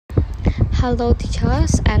Hello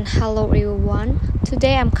teachers and hello everyone.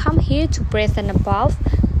 Today I'm come here to present about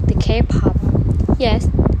the K-pop. Yes,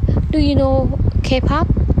 do you know K-pop?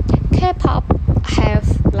 K-pop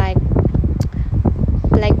have like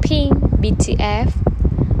Blackpink, BTS,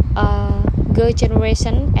 Girl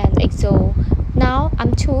Generation and EXO. Now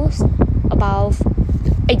I'm choose about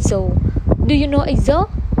EXO. Do you know EXO?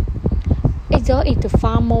 EXO is the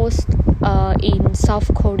foremost in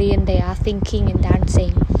South Korean. They are thinking and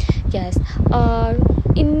dancing. Yes.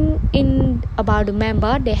 In about the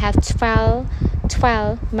member, they have 12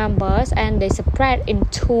 members and they spread in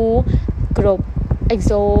two group.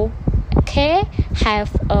 EXO K have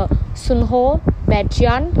Sunho,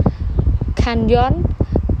 Baekhyun, Kangyeon,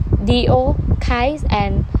 Do, Kai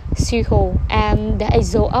and Suho, and the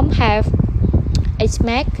EXO have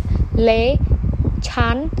H-Mac, Lay,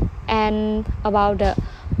 Chan, and about the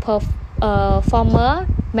former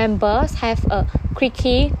members have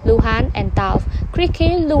Kriki, Luhan and Tauf.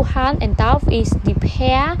 Kriki, Luhan and Tauf is the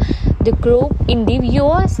pair. The group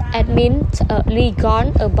individuals admin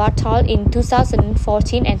Ligon a battle in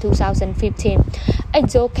 2014 and 2015.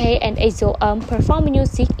 EXO K and EXO perform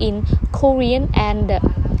music in Korean and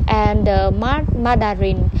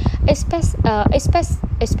Mandarin,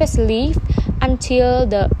 especially until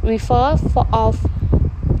the refer of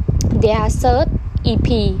their third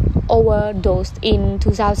EP Overdose in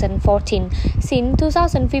 2014. Since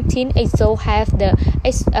 2015, EXO have the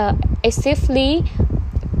actively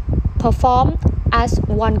perform as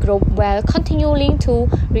one group while continuing to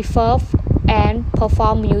refer and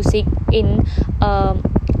perform music in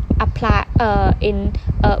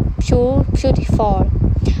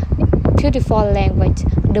beautiful language.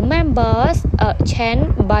 The members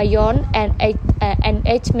Chen, Bayon and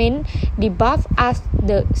engagement debuff as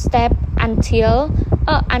the step until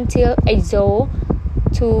EXO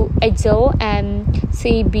and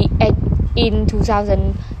CBH in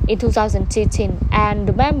 2013, and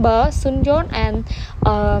the members Sunyeon and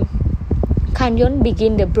Kangyeon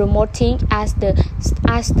begin the promoting as the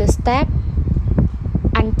step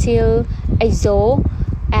until EXO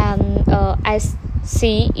and SC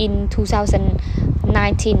in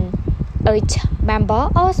 2019. Each member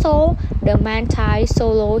also the multi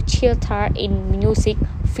solo theater in music,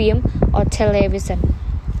 film or television.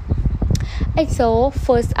 EXO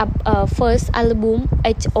first album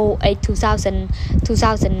HOA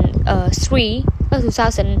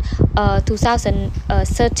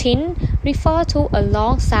 2013 refer to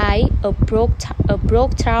alongside a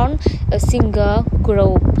broke down a singer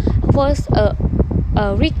group. First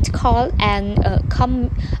rich call and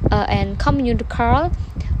communal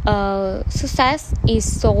success is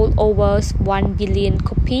sold over 1 billion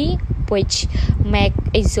copy, which make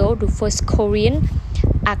EXO the first Korean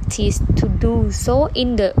artist to do so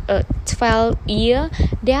in the 12 year.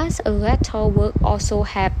 There's a later work also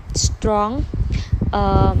have strong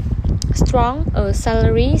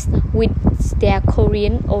salaries with their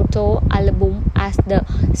Korean auto album as the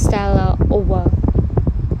seller over.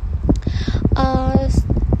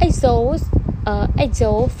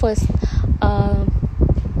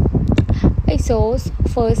 EXO's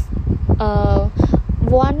first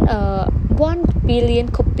 1 billion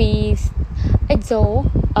copies. EXO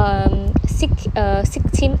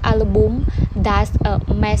 16 album that's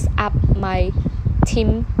mess up my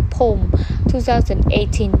team poem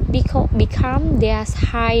 2018 become their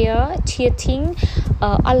higher charting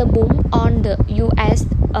album on the US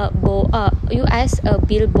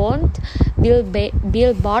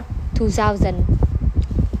Billboard 2000.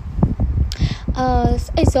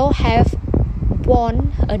 EXO have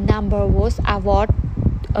won a number of awards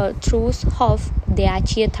through of their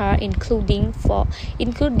theater, including 5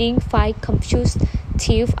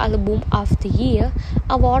 consecutive album of the year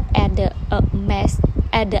award at the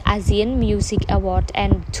Asian Music Award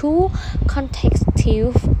and 2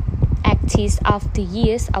 consecutive Artist of the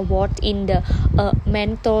Year award in the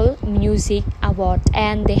Mental Music Award,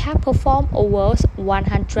 and they have performed over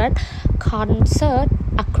 100 concerts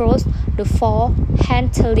across the 4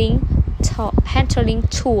 handling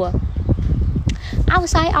tour.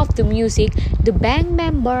 Outside of the music, the band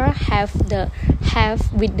members have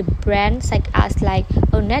with the brands such as like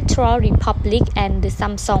Natural Republic and the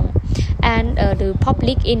Samsung, and the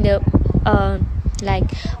public in the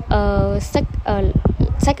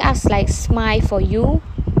such as like Smile for You,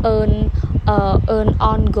 an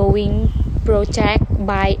ongoing project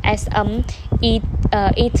by SM,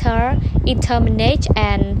 Etherminate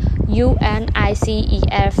and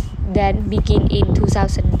UNICEF then begin in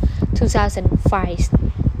 2005.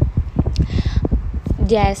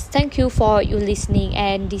 Yes, thank you for your listening,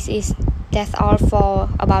 and that's all for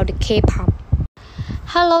about the K-pop.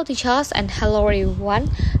 Hello teachers and hello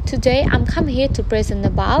everyone. Today I'm come here to present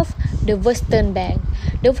about the Western Bank.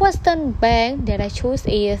 The Western Bank that I choose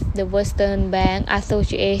is the Western Bank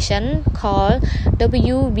Association called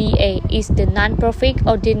WBA. Is the non-profit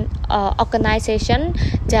organization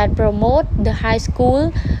that promote the high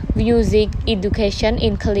school music education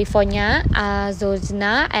in California,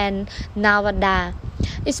 Arizona and Nevada.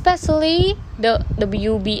 Especially the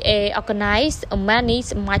WBA organized many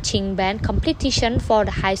marching band competition for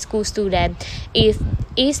the high school students. It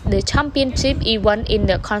is the championship event in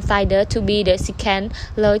the considered to be the second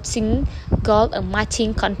largest single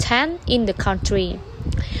marching contest in the country.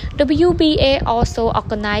 WBA also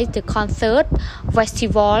organized the concert,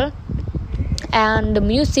 festival, and the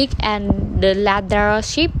music and the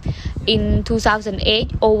leadership. In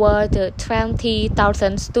 2008, over the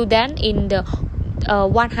 20,000 students in the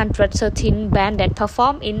 113 bands that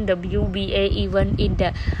perform in the WBA event in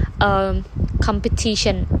the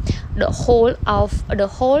competition. The whole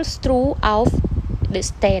throughout the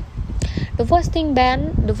state. The Western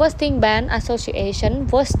Band Association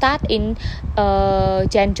was started in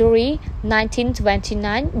January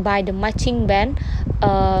 1929 by the marching band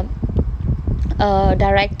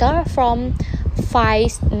director from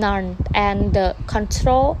Fresno and the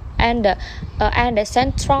control and the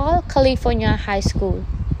Central California High School.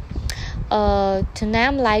 To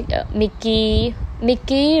name like Mickey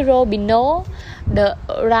Robino, the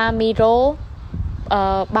Ramiro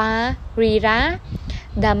Barrera,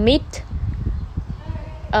 David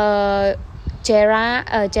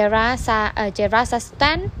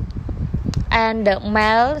Sastan, and the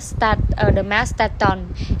Mel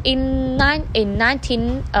Staton. In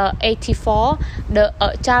 1984,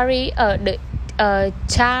 Gary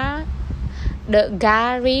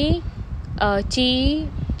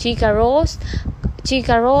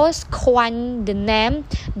Chicaros coined the name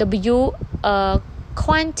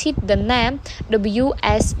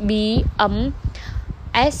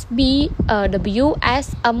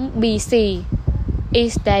WSBC.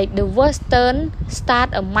 Is that the Western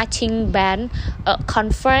start a marching band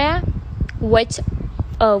conference which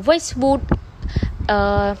would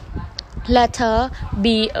later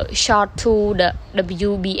be short to the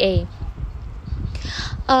WBA.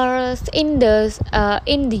 In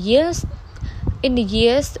the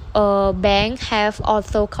years, bank have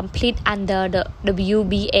also completed under the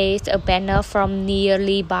WBA's banner from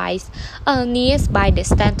nearby by the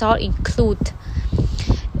standard include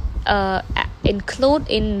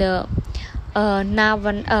in the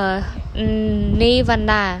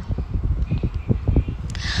Nevada.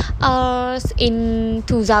 In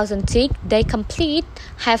 2006, they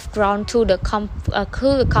have grown to the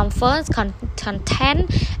conference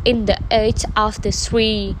content in the age of the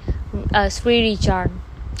three regions.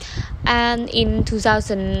 And in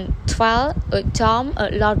 2012, Tom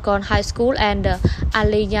Logan High School and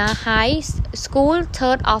Aliyah High School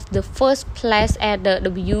third of the first place at the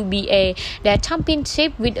WBA. Their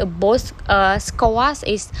championship with both scores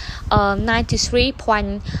is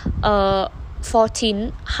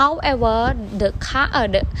 93.14. However, the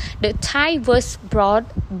tie was brought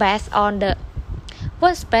based on the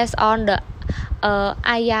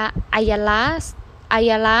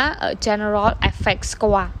Ayala general effect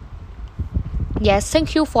score. Yes,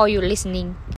 thank you for your listening.